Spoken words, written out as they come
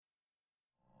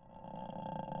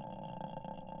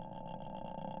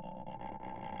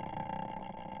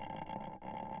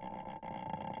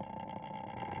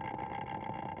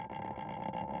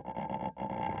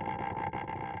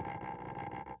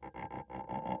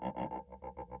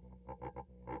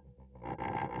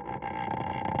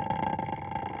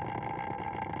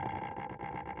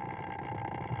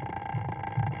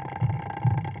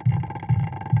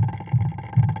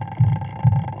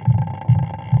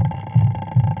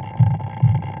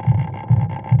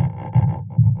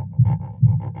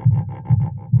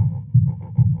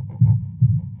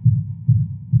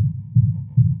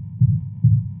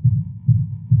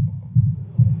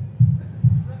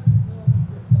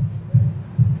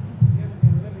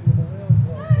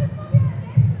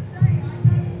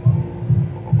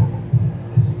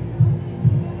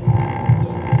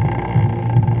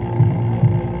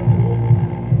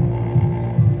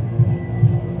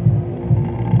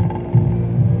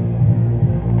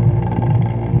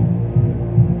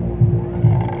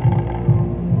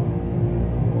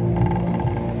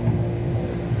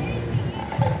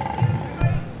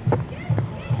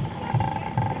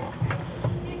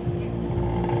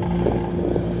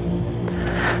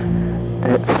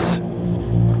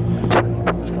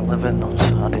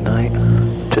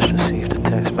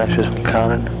message from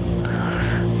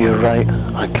Karen. You're right,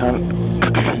 I can't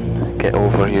get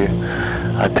over you.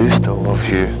 I do still love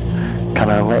you. Can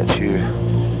I let you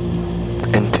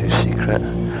into secret?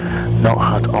 Not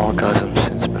had orgasms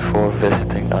since before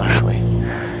visiting Ashley.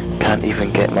 Can't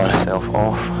even get myself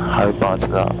off. How bad's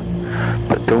that?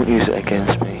 But don't use it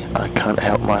against me. I can't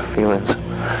help my feelings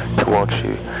towards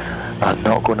you. I'm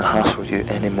not going to hassle you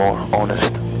anymore,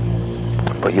 honest.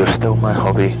 But you're still my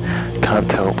hobby.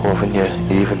 Can't help loving you,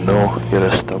 even though you're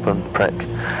a stubborn prick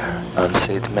and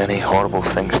said many horrible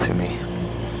things to me.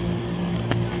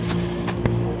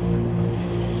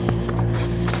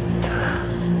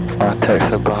 I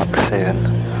texted back saying,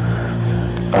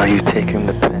 are you taking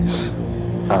the piss?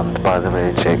 And by the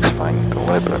way, Jake's fine,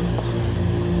 deliberate.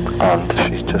 And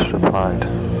she's just replied,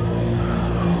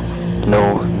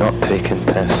 no, not taking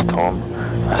piss, Tom.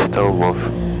 I still love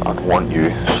and want you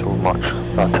so much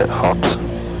that it hurts.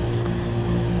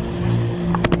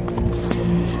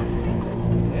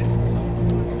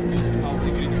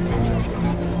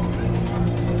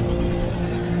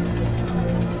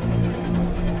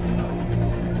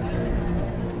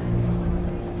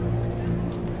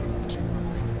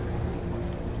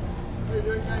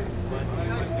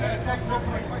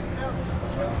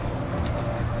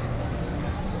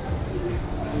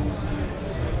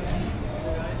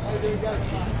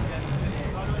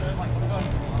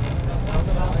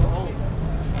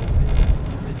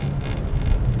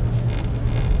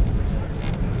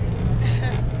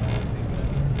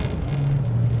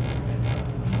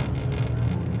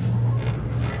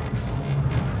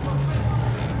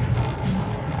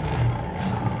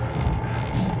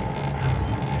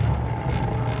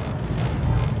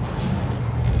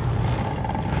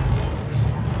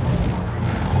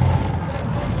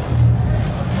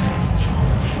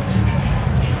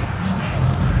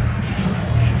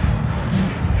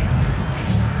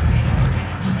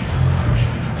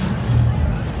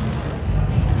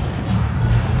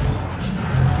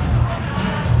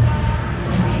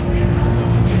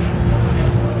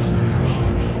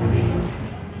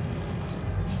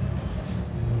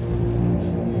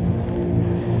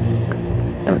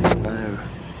 It's now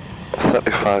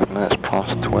 35 minutes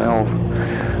past 12.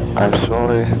 I'm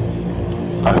sorry.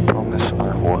 I promise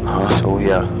I won't hassle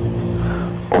ya.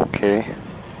 Okay?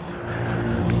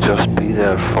 Just be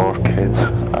there for kids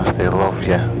as they love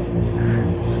ya.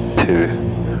 Too.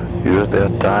 You're their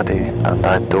daddy and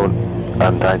I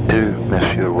do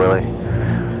miss your Willie.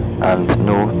 And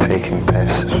no taking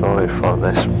piss, sorry for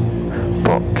this,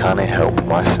 but can I help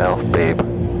myself, babe?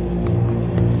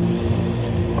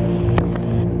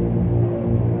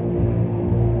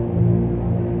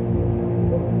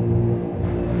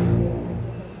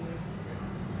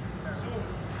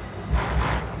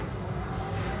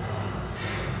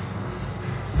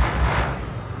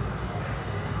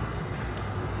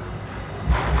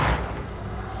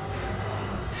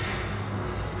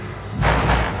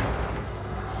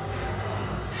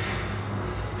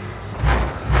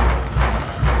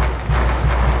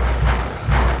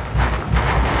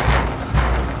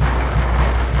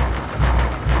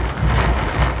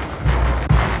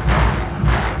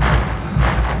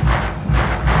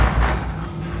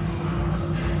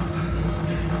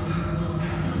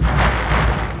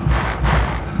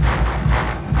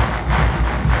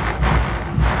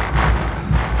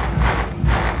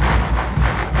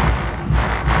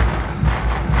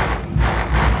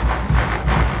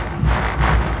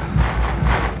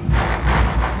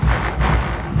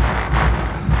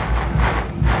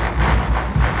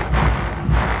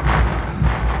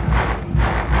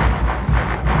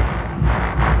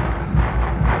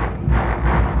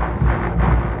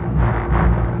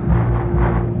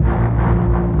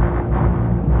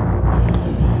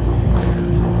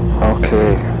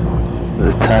 Okay,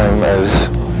 the time is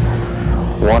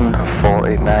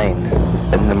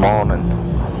 1:49 in the morning.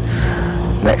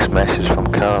 Next message from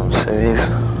Karen says,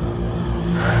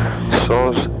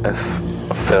 soz if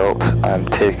felt I'm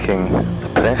taking the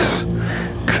piss.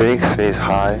 Craig says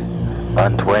hi,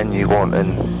 and when you want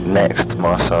in next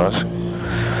massage.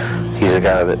 He's a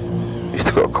guy that used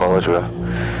to go to college with.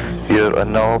 You're a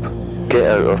knob, get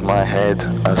out of my head,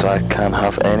 as I can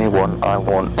have anyone I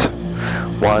want.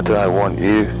 Why do I want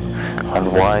you?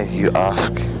 And why, you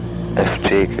ask, if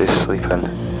Jake is sleeping?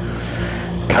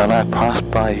 Can I pass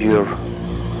by your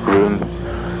room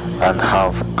and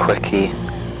have quickie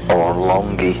or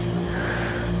longie,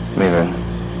 meaning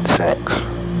sex?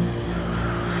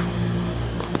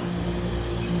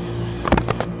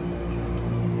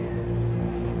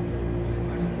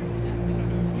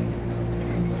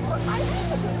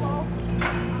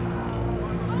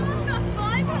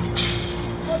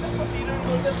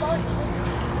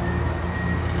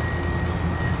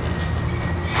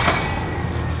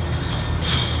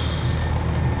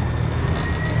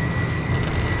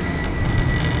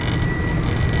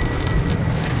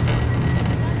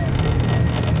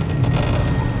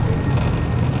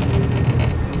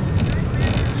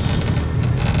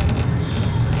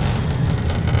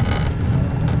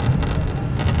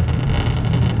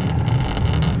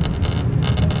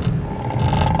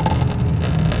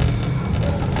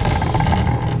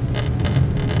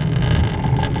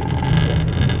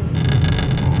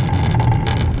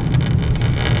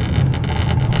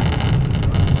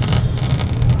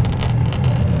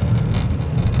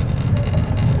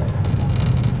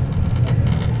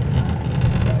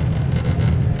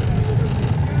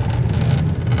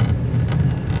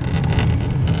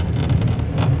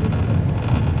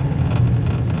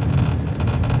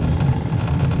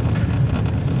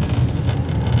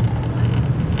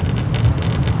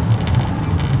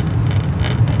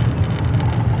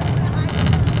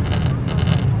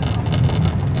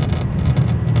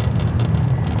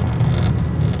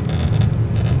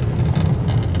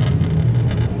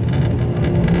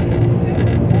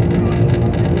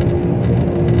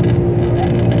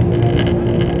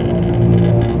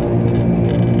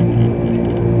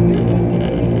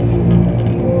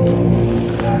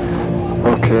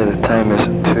 Okay, the time is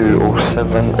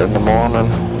 2:07 in the morning.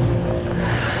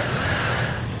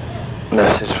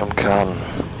 Message from Karen.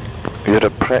 You're a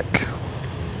prick.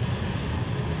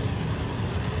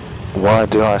 Why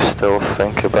do I still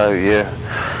think about you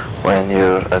when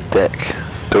you're a dick?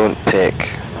 Don't take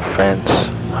offence.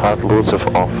 Had loads of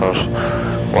offers.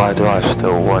 Why do I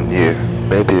still want you?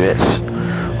 Maybe it's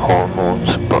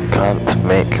hormones, but can't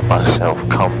make myself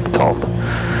come, Tom.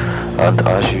 And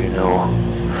as you know,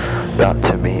 that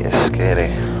to me is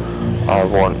scary. I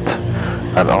want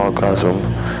an orgasm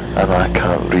and I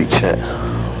can't reach it.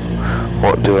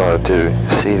 What do I do?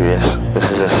 Serious. This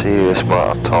is a serious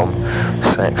matter, Tom.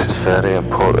 Sex is very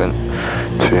important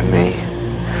to me.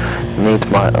 Need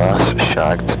my ass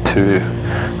shagged too.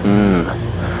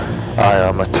 I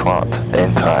am a twat,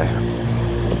 ain't I?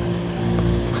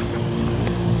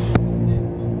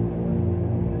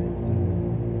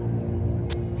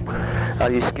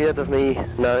 Are you scared of me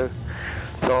now?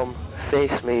 Tom,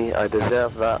 face me, I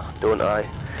deserve that, don't I?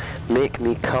 Make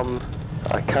me come.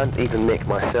 I can't even make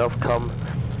myself come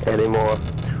anymore.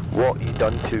 What you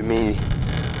done to me,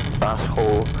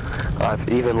 asshole. I've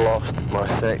even lost my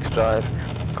sex drive.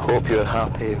 Hope you're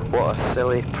happy. What a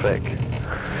silly prick.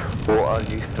 What are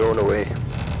you thrown away?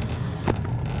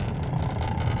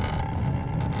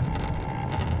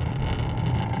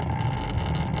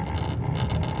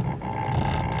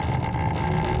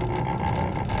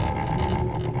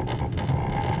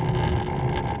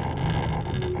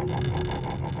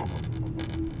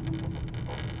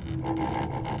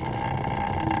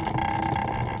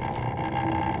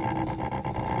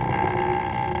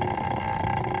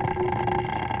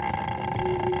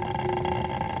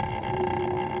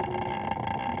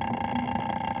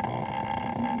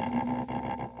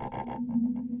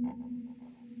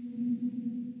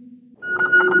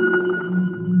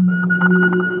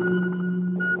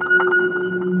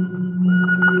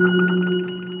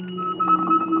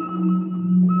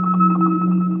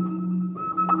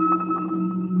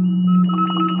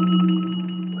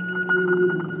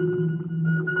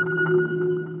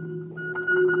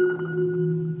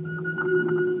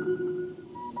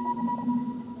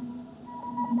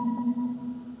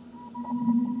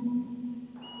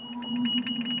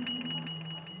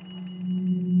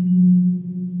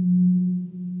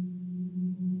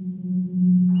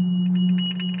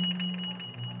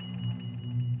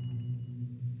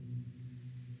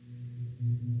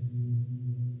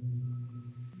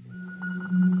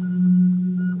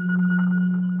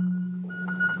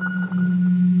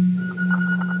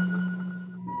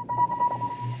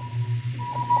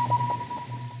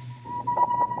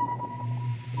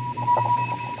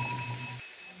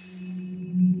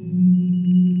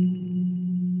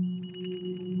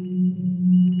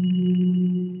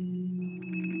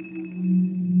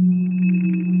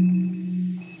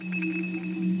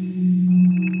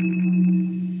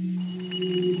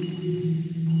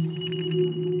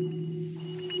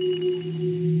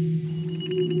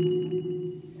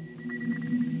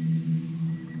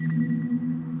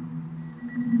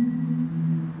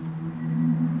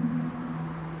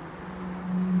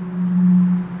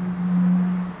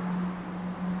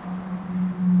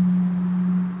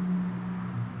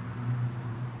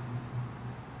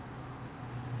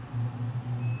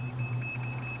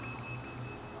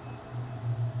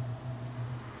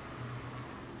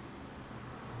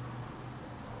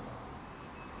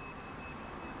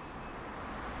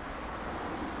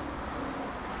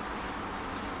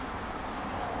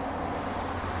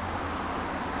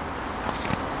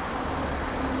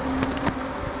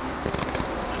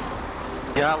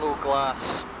 Gallo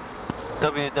Glass.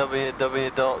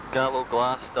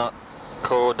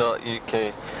 www.galloglass.co.uk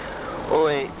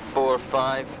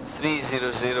 0845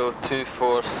 300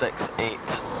 2468.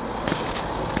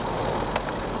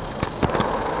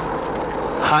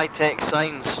 High-tech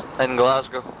signs in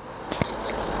Glasgow.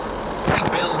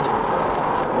 Build.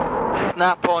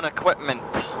 Snap-on equipment.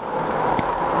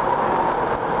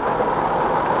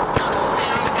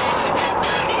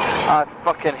 I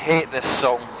fucking hate this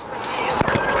song.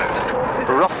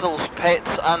 Russell's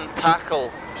Pets and Tackle.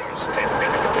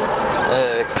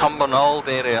 Cumbernauld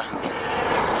area.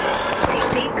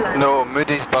 No,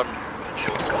 Moodiesburn.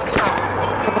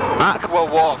 Aqua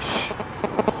Wash.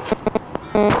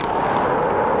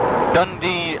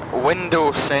 Dundee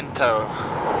Window Centre.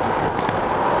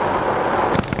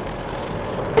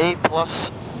 A+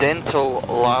 Dental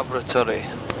Laboratory.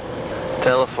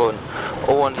 Telephone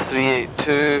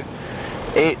 01382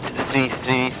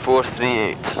 833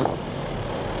 438.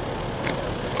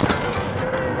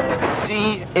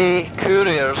 CA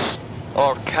Couriers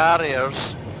or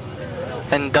Carriers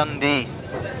in Dundee.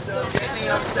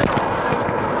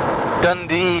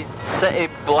 Dundee city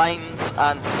blinds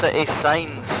and city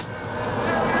signs.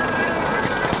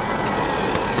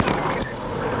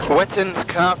 Witten's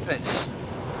carpets.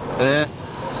 A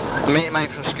mate of mine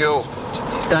from school.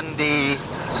 Dundee,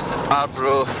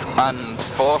 Arbroath and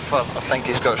Forfar, I think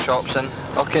he's got shops in.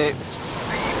 Okay.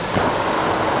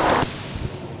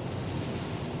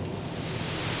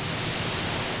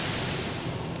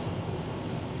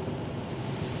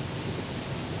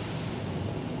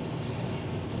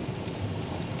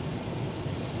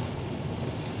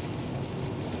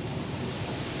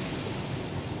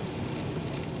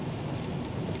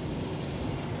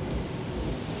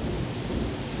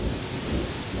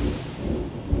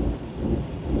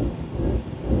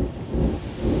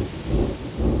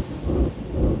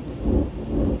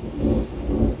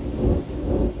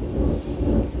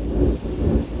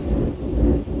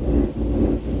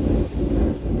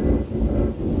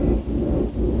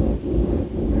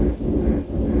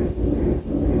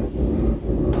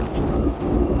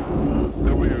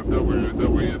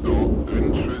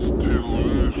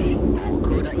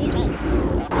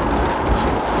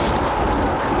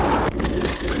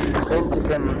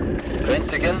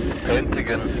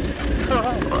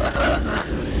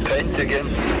 Pentagon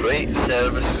Freight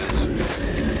Services.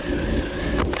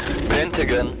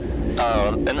 Pentagon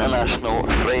are international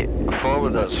freight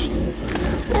forwarders.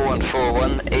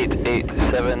 0141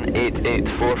 887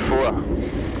 8844.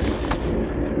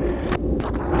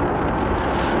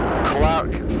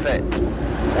 Clark Fit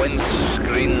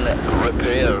windscreen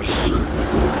repairs.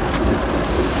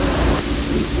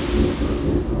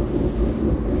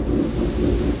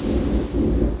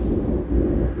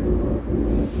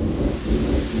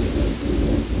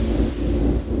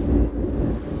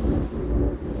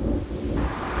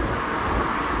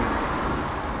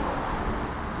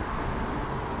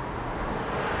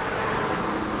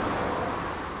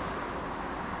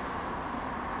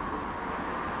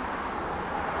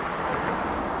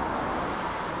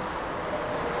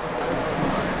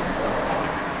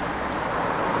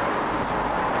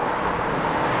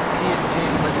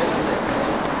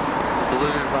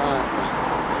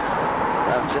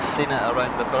 I've just seen it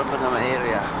around the Birmingham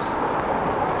area.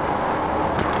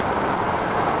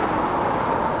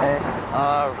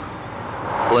 SR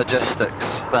Logistics,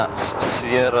 that's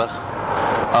Sierra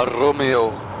Romeo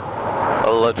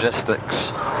Logistics.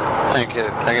 Thank you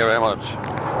very much.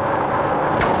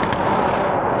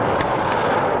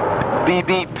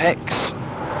 BB Pics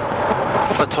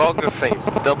Photography,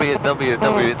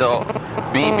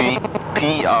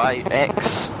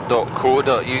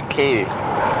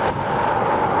 www.bbpix.co.uk.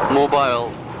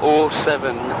 Mobile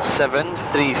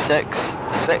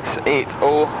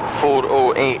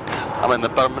 07736680408. I'm in the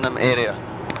Birmingham area.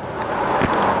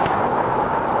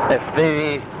 If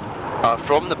they are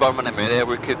from the Birmingham area,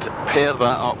 we could pair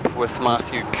that up with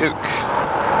Matthew Cook.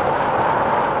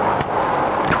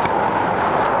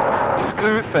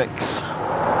 Screwfix.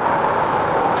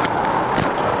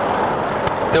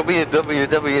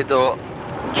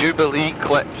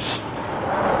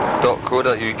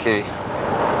 www.jubileeclips.co.uk.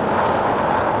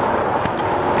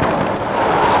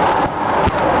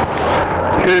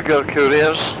 Cougar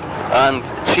Couriers and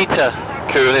Cheetah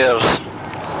Couriers.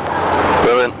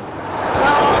 Brilliant.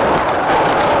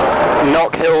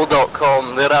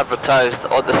 Knockhill.com, they're advertised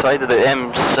on the side of the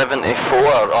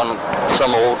M74 on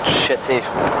some old shitty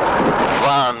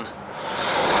van.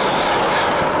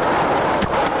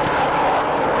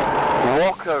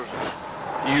 Walker's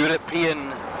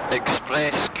European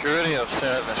Express Courier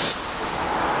Service.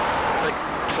 Big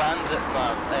transit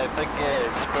van, big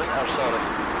sprinter, sorry.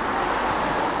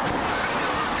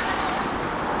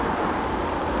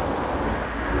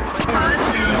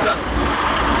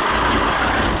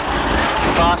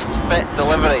 Fast Fit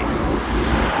Delivery.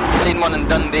 Seen one in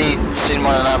Dundee, seen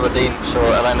one in Aberdeen, so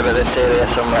around about this area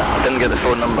somewhere. I didn't get the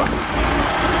phone number.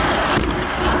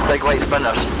 Big white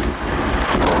sprinters.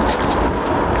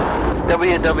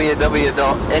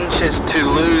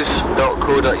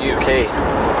 www.inches2lose.co.uk.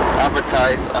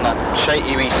 Advertised on a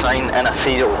shitey wee sign in a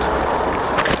field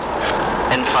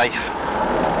in Fife.